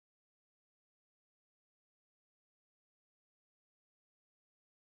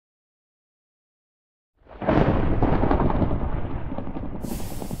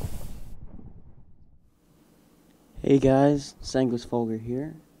Hey guys, Sanguis Fulgur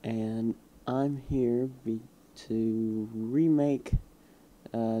here, and I'm here to remake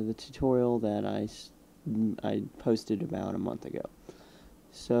the tutorial that I posted about a month ago.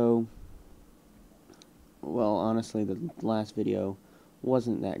 So, well, honestly, the last video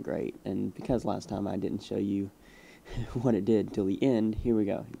wasn't that great, and because last time I didn't show you what it did till the end, here we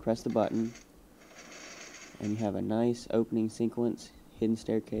go. You press the button, and you have a nice opening sequence, hidden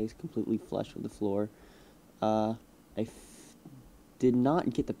staircase, completely flush with the floor. I did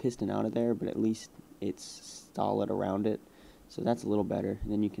not get the piston out of there, but at least it's solid around it, so that's a little better.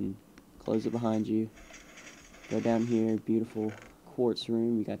 And then you can close it behind you, go down here, beautiful quartz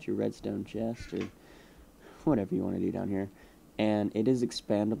room. You got your redstone chest, or whatever you want to do down here, and it is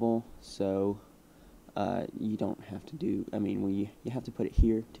expandable, so you don't have to do, you have to put it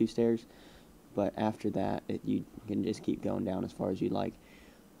here, 2 stairs, but after that, you can just keep going down as far as you like.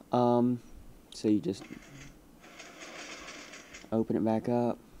 So you just open it back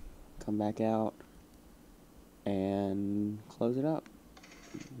up, come back out, and close it up.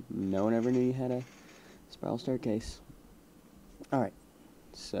 No one ever knew you had a spiral staircase. Alright,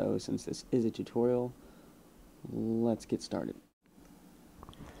 so since this is a tutorial, let's get started.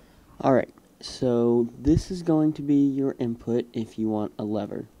 Alright, so this is going to be your input if you want a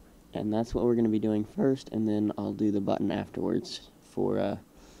lever. And that's what we're going to be doing first, and then I'll do the button afterwards for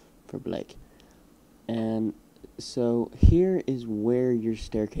Blake. And so here is where your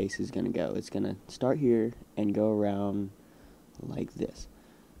staircase is going to go. It's going to start here and go around like this.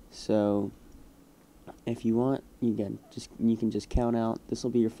 So if you want, you can just count out. This will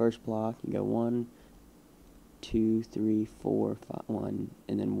be your first block. You go 1, 2, 3, 4, 5, 1,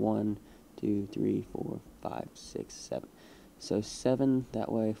 and then 1, 2, 3, 4, 5, 6, 7. So 7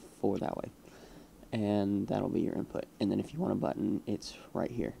 that way, 4 that way. And that'll be your input. And then if you want a button, it's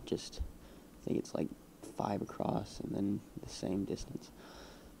right here. Just, I think it's like 5 across and then the same distance.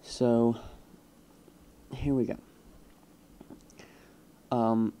 So here we go.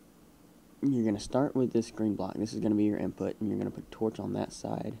 You're going to start with this green block. This is going to be your input, and you're going to put a torch on that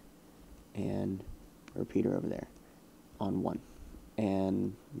side and a repeater over there on 1.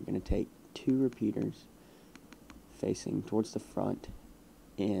 And you're going to take 2 repeaters facing towards the front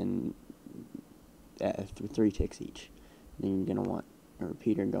in 3 ticks each. And then you're going to want a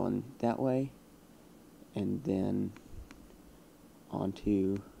repeater going that way, and then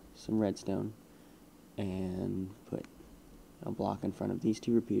onto some redstone, and put a block in front of these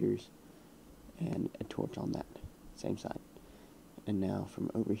 2 repeaters and a torch on that same side. And now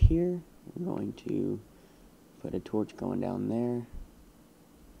from over here, we're going to put a torch going down there,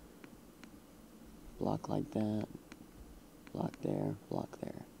 block like that, block there, block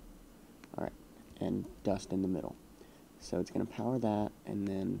there. Alright, and dust in the middle. So it's going to power that and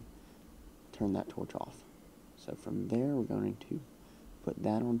then turn that torch off. So from there, we're going to put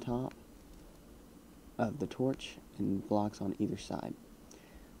that on top of the torch and blocks on either side.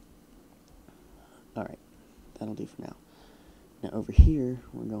 Alright, that'll do for now. Now over here,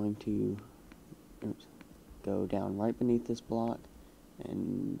 we're going to go down right beneath this block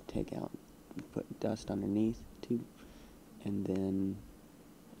and put dust underneath 2, and then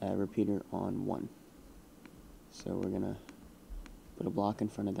a repeater on 1. So we're going to put a block in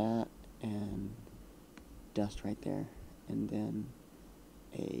front of that and dust right there, and then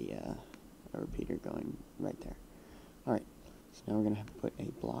a repeater going right there. Alright, so now we're going to have to put a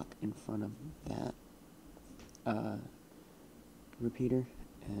block in front of that repeater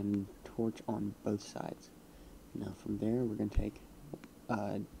and torch on both sides. Now from there, we're going to take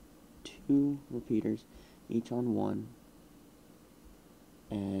 2 repeaters, each on 1,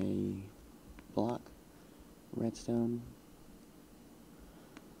 a block, redstone,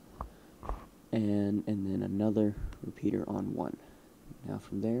 and then another repeater on 1. Now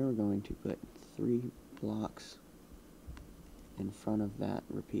from there, we're going to put 3 blocks in front of that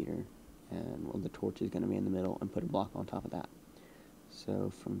repeater, and the torch is going to be in the middle, and put a block on top of that.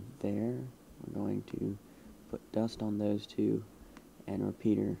 So from there, we're going to put dust on those 2, and a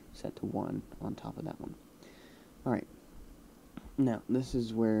repeater set to 1 on top of that one. Alright, now this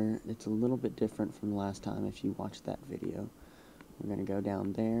is where it's a little bit different from last time if you watched that video. We're going to go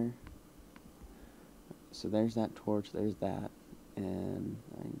down there. So there's that torch, there's that, and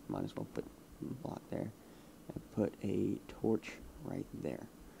I might as well put a block there, and put a torch right there.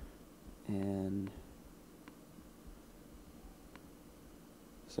 And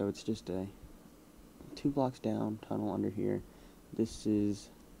so it's just a 2 blocks down, tunnel under here. This is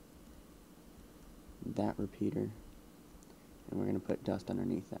that repeater, and we're going to put dust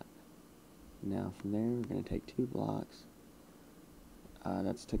underneath that. Now from there, we're going to take 2 blocks.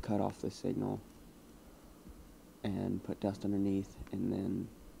 That's to cut off the signal. and put dust underneath, and then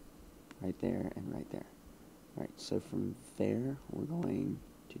right there and right there. Alright, so from there, we're going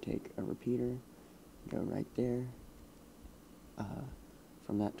to take a repeater, go right there,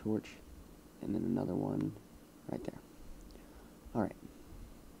 from that torch, and then another one right there. Alright.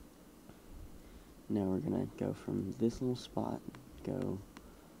 Now we're going to go from this little spot, go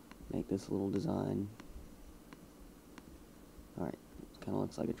make this little design. Alright, it kind of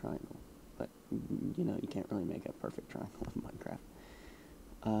looks like a triangle, but you know, you can't really make a perfect triangle in Minecraft.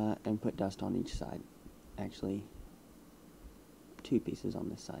 And put dust on each side. Actually, 2 pieces on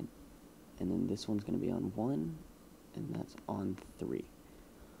this side. And then this one's going to be on 1, and that's on 3.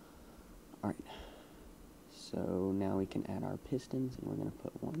 Alright, so now we can add our pistons, and we're going to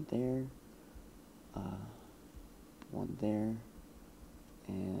put one there, one there,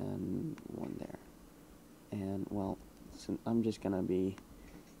 and one there. And, well, so I'm just going to be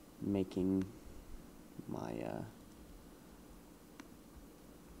making my,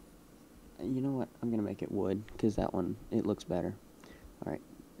 you know what, I'm going to make it wood, because that one, it looks better. Alright,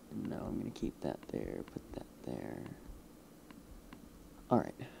 now I'm going to keep that there, put that there.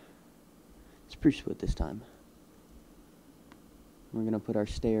 Alright, spruce wood this time. We're going to put our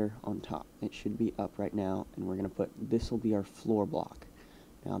stair on top. It should be up right now, and we're going to put, this will be our floor block.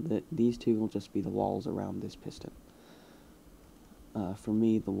 Now, these 2 will just be the walls around this piston. For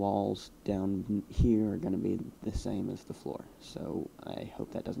me, the walls down here are going to be the same as the floor, so I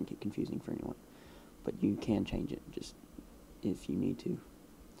hope that doesn't get confusing for anyone. But you can change it, just if you need to.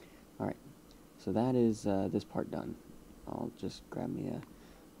 Alright, so that is this part done. I'll just grab me a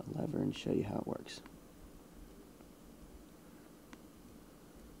lever and show you how it works.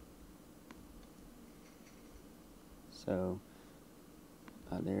 So,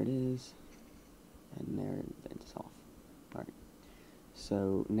 there it is, and there it's off. Alright,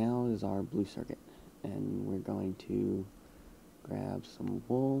 so now is our blue circuit, and we're going to grab some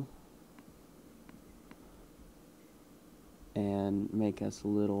wool and make us a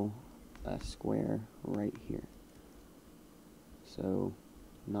little square right here. So,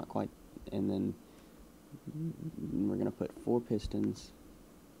 not quite, and then we're going to put 4 pistons,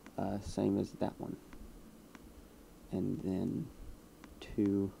 same as that one, and then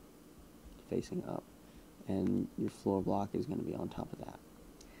 2 facing up, and your floor block is going to be on top of that.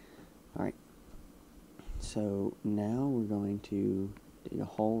 Alright, so now we're going to dig a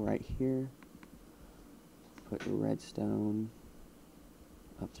hole right here, put redstone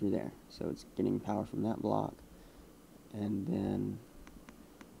up through there, so it's getting power from that block, and then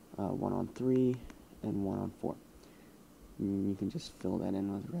 1 on 3 and 1 on 4. You can just fill that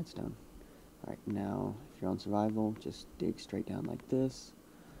in with redstone. Alright, now if you're on survival, just dig straight down like this,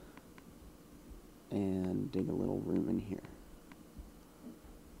 and dig a little room in here.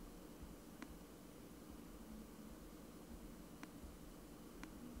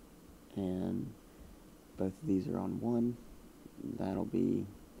 And both of these are on 1, that'll be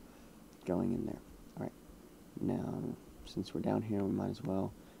going in there. Alright, now since we're down here, we might as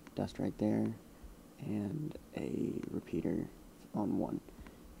well dust right there, and a repeater on 1.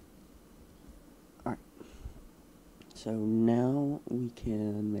 Alright, so now we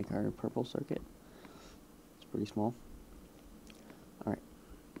can make our purple circuit. It's pretty small. Alright,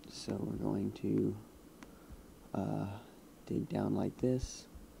 so we're going to dig down like this.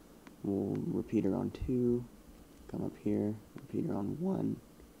 We'll repeater on 2, come up here, repeater on 1,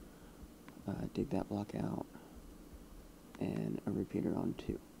 dig that block out, and a repeater on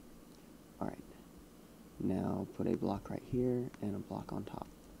 2. Alright, now put a block right here, and a block on top.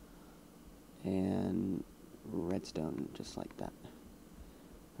 And redstone, just like that.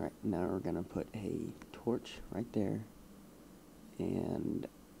 Alright, now we're going to put a torch right there, and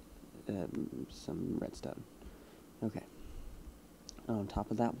some redstone. Okay. On top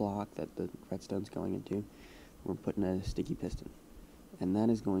of that block that the redstone's going into, we're putting a sticky piston. And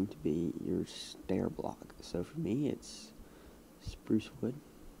that is going to be your stair block. So for me, it's spruce wood.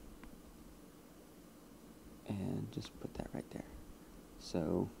 And just put that right there.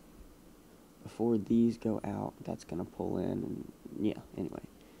 So before these go out, that's going to pull in, and yeah, anyway,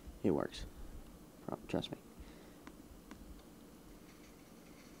 it works. Trust me.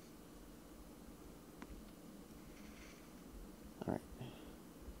 Alright,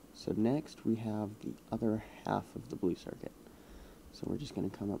 so next we have the other half of the blue circuit. So we're just going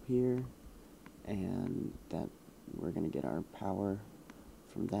to come up here, and that we're going to get our power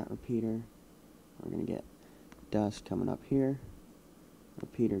from that repeater. We're going to get dust coming up here,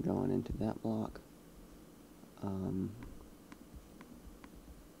 repeater going into that block, and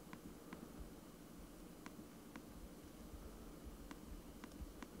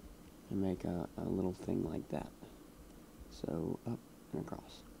make a little thing like that. So up and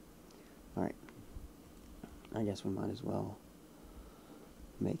across. Alright, I guess we might as well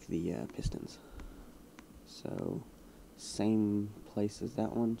make the pistons. So same place as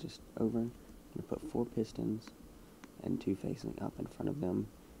that one, just over. I'm going to put 4 pistons and 2 facing up in front of them,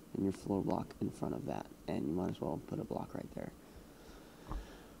 and your floor block in front of that, and you might as well put a block right there.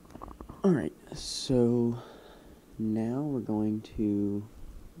 Alright, so now we're going to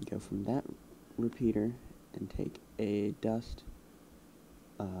go from that repeater and take a dust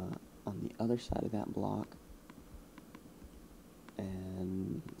on the other side of that block,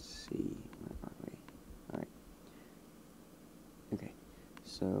 and let's see, where are we? Alright, okay,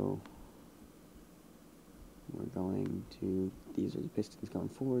 so we're going to, these are the pistons going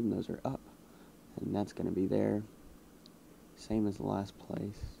forward, and those are up, and that's going to be there, same as the last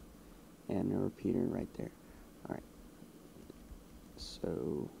place, and a repeater right there. Alright,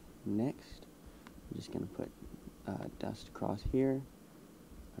 so next, I'm just going to put dust across here,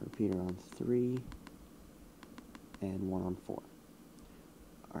 a repeater on 3, and 1 on 4.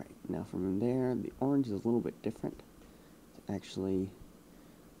 Alright, now from there, the orange is a little bit different. It's actually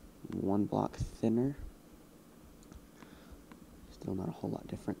 1 block thinner. Still not a whole lot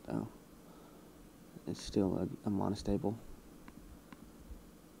different though. It's still a monostable.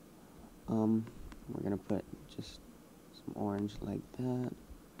 We're gonna put just some orange like that,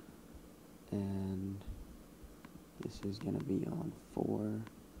 and this is gonna be on 4.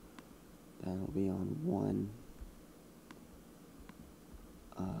 That'll be on 1.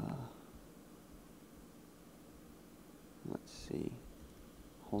 Let's see.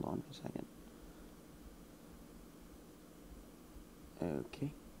 Hold on for a second.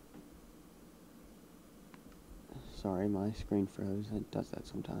 Okay. Sorry, my screen froze. It does that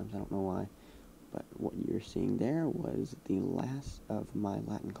sometimes. I don't know why. But what you're seeing there was the last of my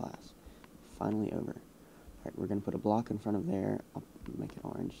Latin class. Finally over. Alright, we're going to put a block in front of there. I'll make it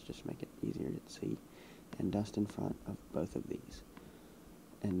orange, just make it easier to see. And dust in front of both of these.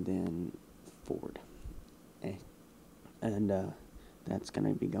 And then forward. And that's going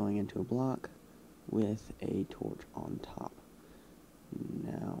to be going into a block with a torch on top.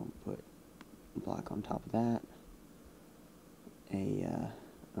 Now put a block on top of that.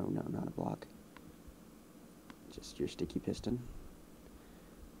 Oh no, not a block. Just your sticky piston.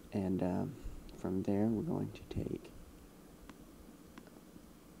 And from there we're going to take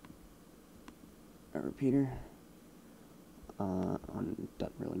a repeater.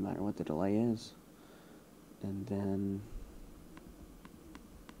 Doesn't really matter what the delay is. And then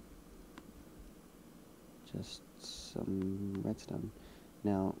just some redstone.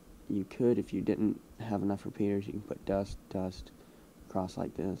 Now, you could, if you didn't have enough repeaters, you can put dust across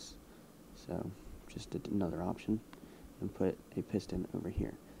like this. So, just another option. And put a piston over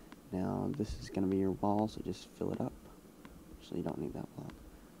here. Now, this is going to be your wall, so just fill it up. Actually, you don't need that block.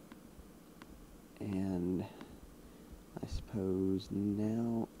 And I suppose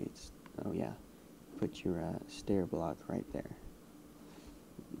now it's, oh yeah, put your stair block right there.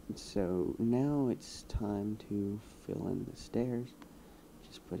 So now it's time to fill in the stairs.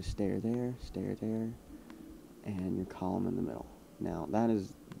 Just put a stair there, and your column in the middle. Now that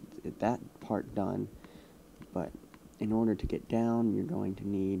is that part done, but in order to get down, you're going to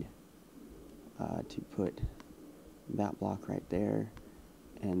need to put that block right there,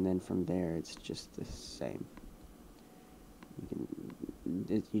 and then from there it's just the same.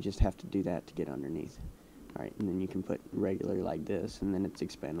 You just have to do that to get underneath. Alright, and then you can put regular like this, and then it's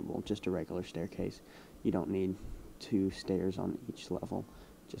expandable, just a regular staircase. You don't need 2 stairs on each level,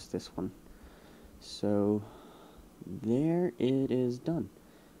 just this one. So, there it is done.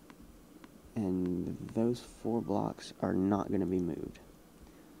 And those 4 blocks are not going to be moved.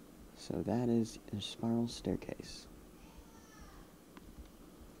 So that is a spiral staircase.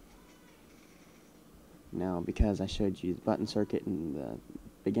 Now, because I showed you the button circuit in the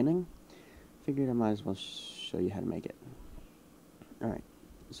beginning, figured I might as well show you how to make it. Alright,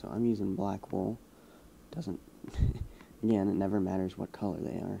 so I'm using black wool. Doesn't, again, it never matters what color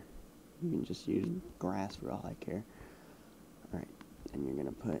they are. You can just use grass for all I care. Alright, and you're going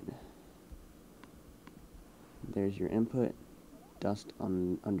to put, there's your input, dust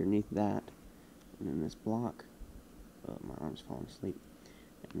on underneath that, and then this block. Oh, my arm's falling asleep.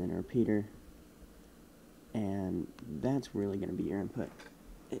 And then a repeater. And that's really going to be your input.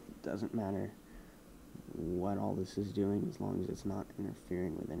 It doesn't matter what all this is doing as long as it's not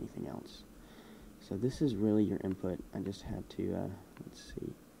interfering with anything else. So this is really your input. I just had to, let's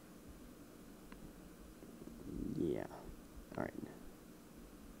see. Yeah. Alright.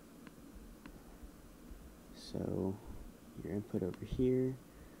 So your input over here,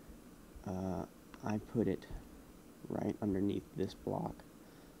 I put it right underneath this block.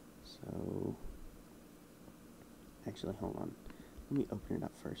 So, actually, hold on. Let me open it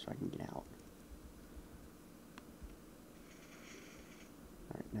up first so I can get out.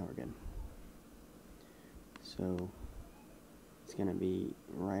 Alright, now we're good. So, it's going to be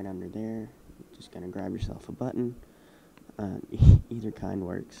right under there. Just going to grab yourself a button. Either kind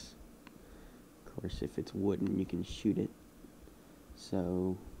works. Of course, if it's wooden, you can shoot it.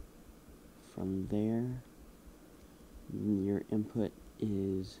 So, from there, your input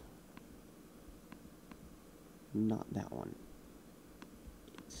is not that one.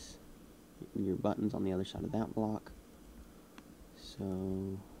 It's your button's on the other side of that block.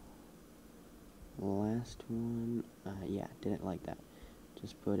 So, last one, yeah, didn't like that.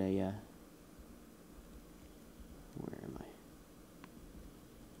 Just put a, where am I?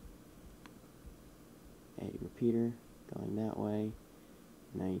 A repeater going that way.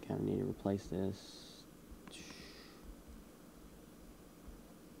 Now you kind of need to replace this.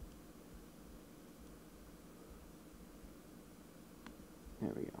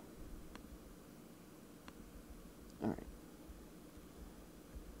 There we go. Alright.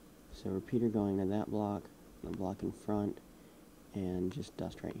 So repeater going to that block, the block in front, and just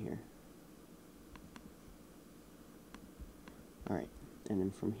dust right here. Alright, and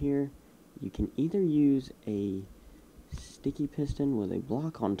then from here, you can either use a sticky piston with a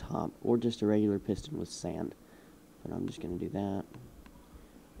block on top, or just a regular piston with sand. But I'm just going to do that.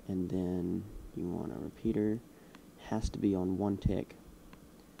 And then you want a repeater. Has to be on one tick.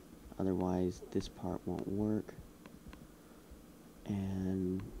 Otherwise, this part won't work.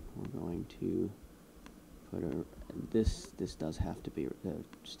 And we're going to put a, this does have to be the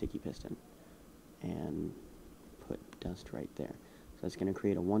sticky piston. And put dust right there. So it's going to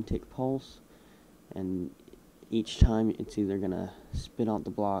create a one tick pulse. And each time it's either going to spit out the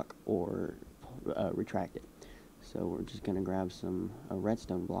block or retract it. So we're just going to grab a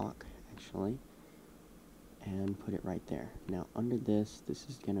redstone block, actually, and put it right there. Now under this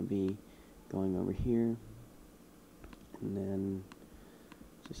is going to be going over here, and then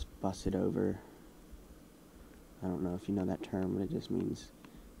just bus it over. I don't know if you know that term, but it just means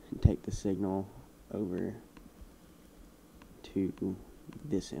take the signal over to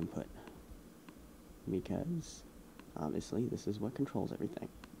this input, because obviously this is what controls everything.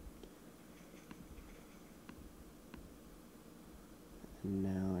 And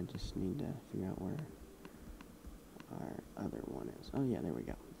now I just need to figure out where our other one is. Oh yeah, there we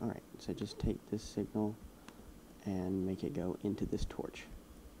go. Alright, so just take this signal and make it go into this torch.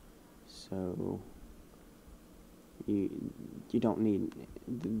 So you don't need,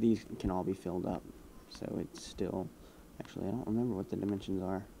 these can all be filled up. So it's still, actually I don't remember what the dimensions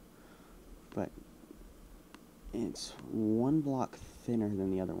are, but it's one block thinner than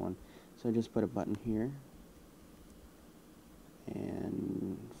the other one. So just put a button here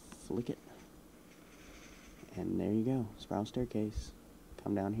and flick it, and there you go, spiral staircase.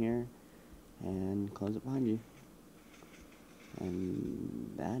 Come down here and close it behind you,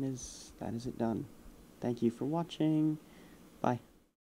 and that is it done. Thank you for watching. Bye.